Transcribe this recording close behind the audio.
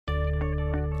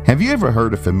Have you ever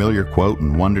heard a familiar quote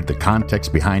and wondered the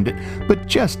context behind it, but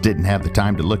just didn't have the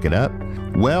time to look it up?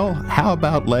 Well, how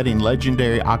about letting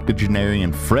legendary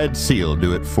octogenarian Fred Seal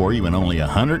do it for you in only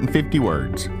 150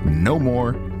 words? No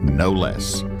more, no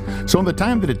less. So in the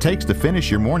time that it takes to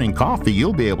finish your morning coffee,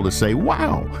 you'll be able to say,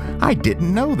 wow, I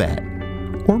didn't know that.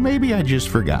 Or maybe I just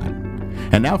forgot.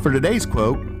 And now for today's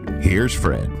quote, here's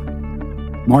Fred.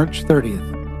 March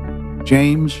 30th.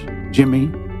 James Jimmy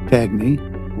Cagney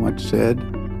once said,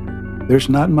 "There's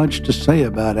not much to say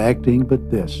about acting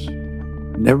but this.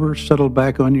 Never settle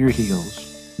back on your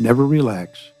heels, never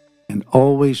relax, and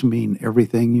always mean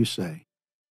everything you say."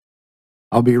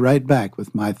 I'll be right back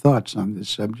with my thoughts on this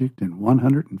subject in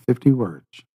 150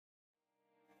 words.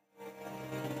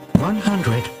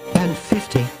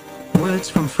 150 words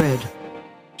from Fred.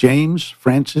 James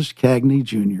Francis Cagney,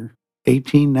 Jr.,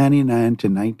 1899 to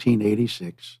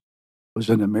 1986, was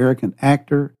an American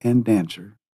actor and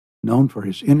dancer known for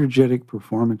his energetic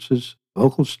performances,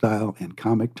 vocal style, and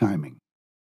comic timing.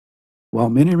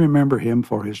 While many remember him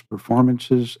for his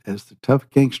performances as the tough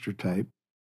gangster type,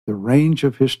 the range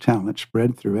of his talent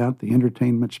spread throughout the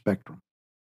entertainment spectrum.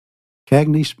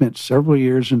 Cagney spent several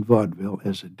years in vaudeville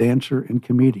as a dancer and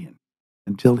comedian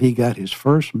until he got his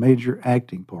first major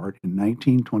acting part in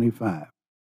 1925.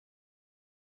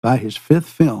 By his fifth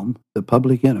film, The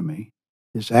Public Enemy,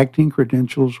 his acting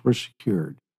credentials were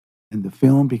secured, and the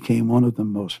film became one of the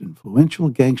most influential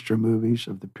gangster movies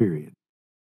of the period.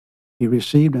 He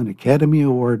received an Academy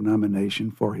Award nomination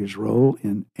for his role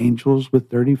in Angels with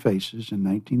Dirty Faces in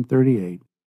 1938,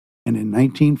 and in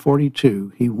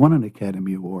 1942 he won an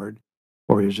Academy Award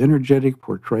for his energetic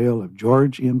portrayal of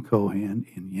George M. Cohan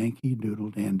in Yankee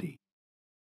Doodle Dandy.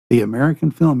 The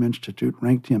American Film Institute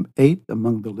ranked him 8th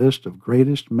among the list of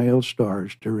greatest male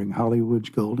stars during Hollywood's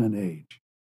golden age.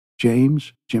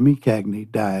 James Jimmy Cagney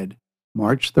died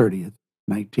March 30th,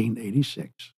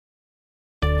 1986.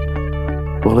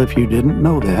 Well, if you didn't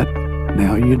know that,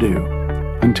 now you do.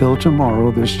 Until tomorrow,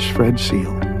 this is Fred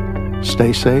Seal.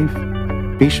 Stay safe,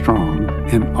 be strong,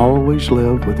 and always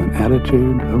live with an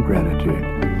attitude of gratitude.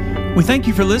 We thank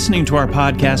you for listening to our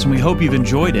podcast, and we hope you've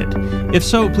enjoyed it. If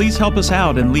so, please help us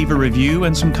out and leave a review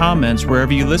and some comments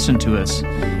wherever you listen to us.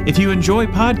 If you enjoy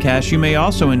podcasts, you may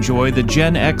also enjoy the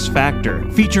Gen X Factor,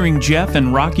 featuring Jeff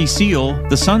and Rocky Seal,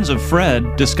 the sons of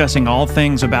Fred, discussing all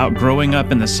things about growing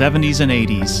up in the 70s and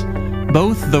 80s.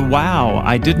 Both the Wow,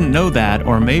 I Didn't Know That,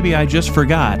 or Maybe I Just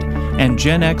Forgot, and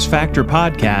Gen X Factor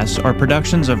podcasts are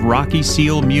productions of Rocky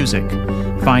Seal Music.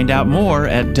 Find out more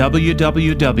at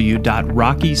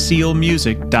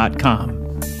www.rockysealmusic.com.